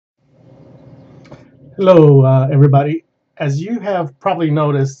Hello, everybody. As you have probably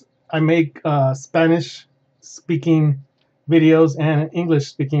noticed, I make Spanish speaking videos and English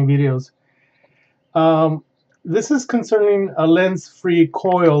speaking videos. Um, this is concerning a lens free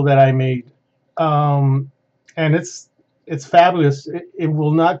coil that I made. Um, and it's fabulous. It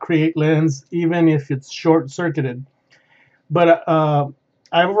will not create lens even if it's short circuited. But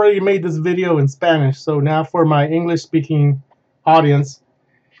I've already made this video in Spanish, so now for my English speaking audience,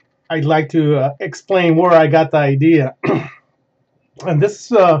 I'd like to explain where I got the idea. And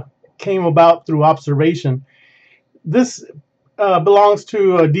this came about through observation. This belongs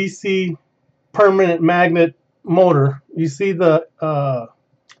to a DC permanent magnet motor. You see the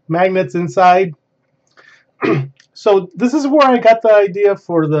magnets inside. So this is where I got the idea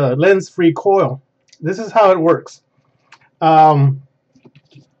for the lens-free coil. This is how it works. Um,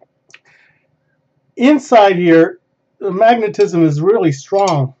 Inside here, the magnetism is really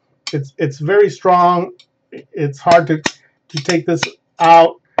strong. It's very strong. It's hard to take this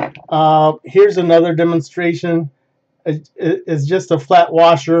out. Here's another demonstration. It's just a flat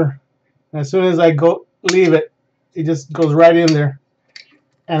washer. As soon as I go leave it, it just goes right in there,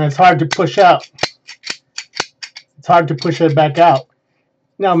 and it's hard to push out. It's hard to push it back out.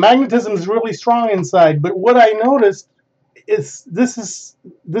 Now magnetism is really strong inside, but what I noticed is this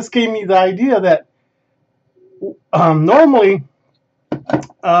gave me the idea that normally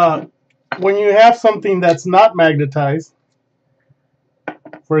when you have something that's not magnetized,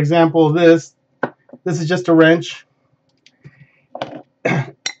 for example, this is just a wrench.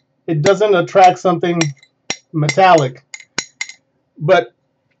 It doesn't attract something metallic. But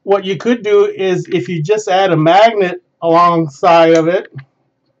what you could do is if you just add a magnet alongside of it,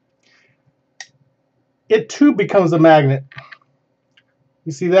 it too becomes a magnet.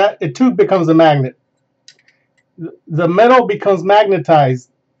 You see that? It too becomes a magnet. The metal becomes magnetized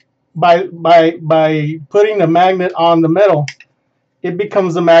by putting a magnet on the metal. It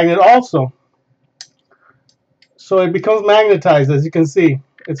becomes a magnet also. So it becomes magnetized, as you can see.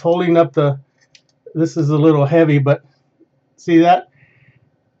 It's holding up this is a little heavy, but see that?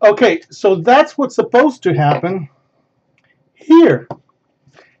 Okay, so that's what's supposed to happen here.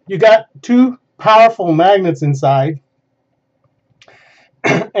 You got two powerful magnets inside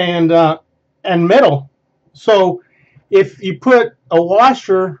and metal. So if you put a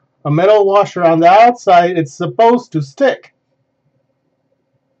washer, a metal washer on the outside, it's supposed to stick.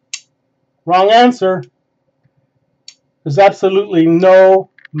 Wrong answer. There's absolutely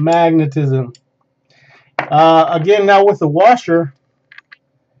no magnetism. Again, now with the washer,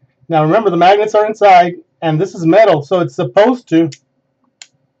 now remember the magnets are inside, and this is metal, so it's supposed to.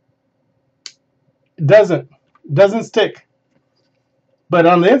 It doesn't stick. But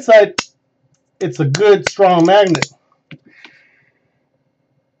on the inside, it's a good, strong magnet.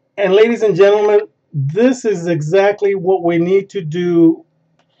 And ladies and gentlemen, this is exactly what we need to do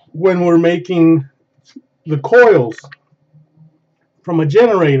when we're making the coils from a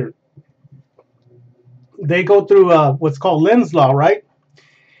generator. They go through what's called Lenz law, right?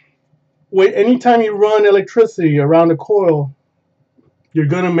 Anytime you run electricity around a coil, you're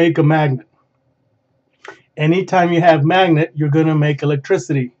going to make a magnet. Anytime you have magnet, you're going to make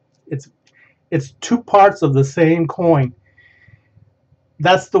electricity. It's two parts of the same coin.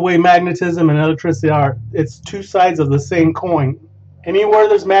 That's the way magnetism and electricity are. It's two sides of the same coin. Anywhere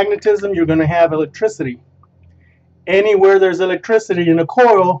there's magnetism, you're going to have electricity. Anywhere there's electricity in a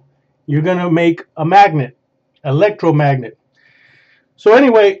coil, you're going to make a magnet, electromagnet. So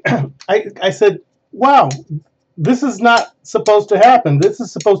anyway, I said, wow, this is not supposed to happen. This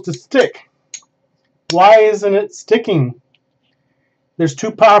is supposed to stick. Why isn't it sticking? There's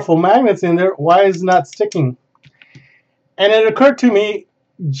two powerful magnets in there. Why is it not sticking? And it occurred to me,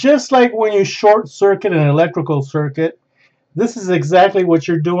 just like when you short circuit an electrical circuit, this is exactly what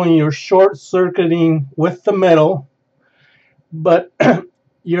you're doing. You're short circuiting with the metal, but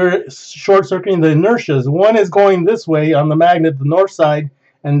you're short circuiting the inertias. One is going this way on the magnet, the north side,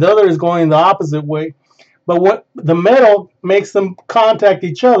 and the other is going the opposite way. But what the metal makes them contact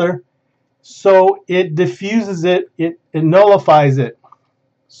each other, so it diffuses it, it nullifies it.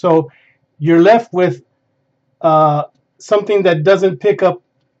 So you're left with something that doesn't pick up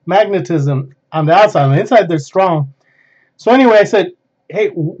magnetism on the outside. On the inside, they're strong. So anyway, I said,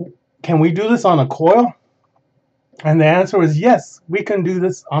 hey, can we do this on a coil? And the answer was yes, we can do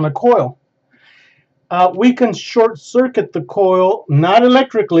this on a coil. We can short circuit the coil, not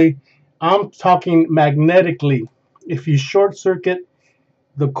electrically, I'm talking magnetically. If you short circuit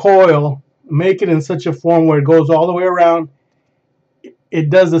the coil, make it in such a form where it goes all the way around, it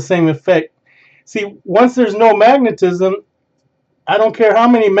does the same effect. See, once there's no magnetism, I don't care how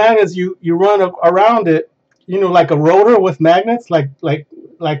many magnets you run around it, like a rotor with magnets, like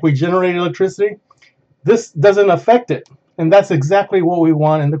we generate electricity. This doesn't affect it, and that's exactly what we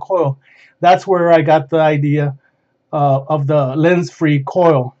want in the coil. That's where I got the idea of the lens-free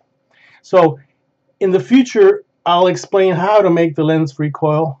coil. So in the future, I'll explain how to make the lens-free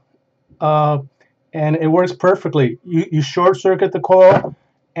coil, uh, and it works perfectly. You short circuit the coil,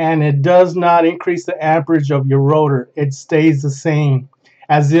 and it does not increase the amperage of your rotor. It stays the same,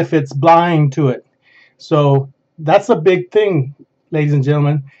 as if it's blind to it. So that's a big thing, ladies and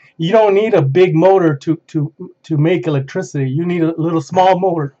gentlemen. You don't need a big motor to make electricity. You need a little small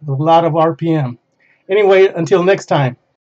motor with a lot of RPM. Anyway, until next time.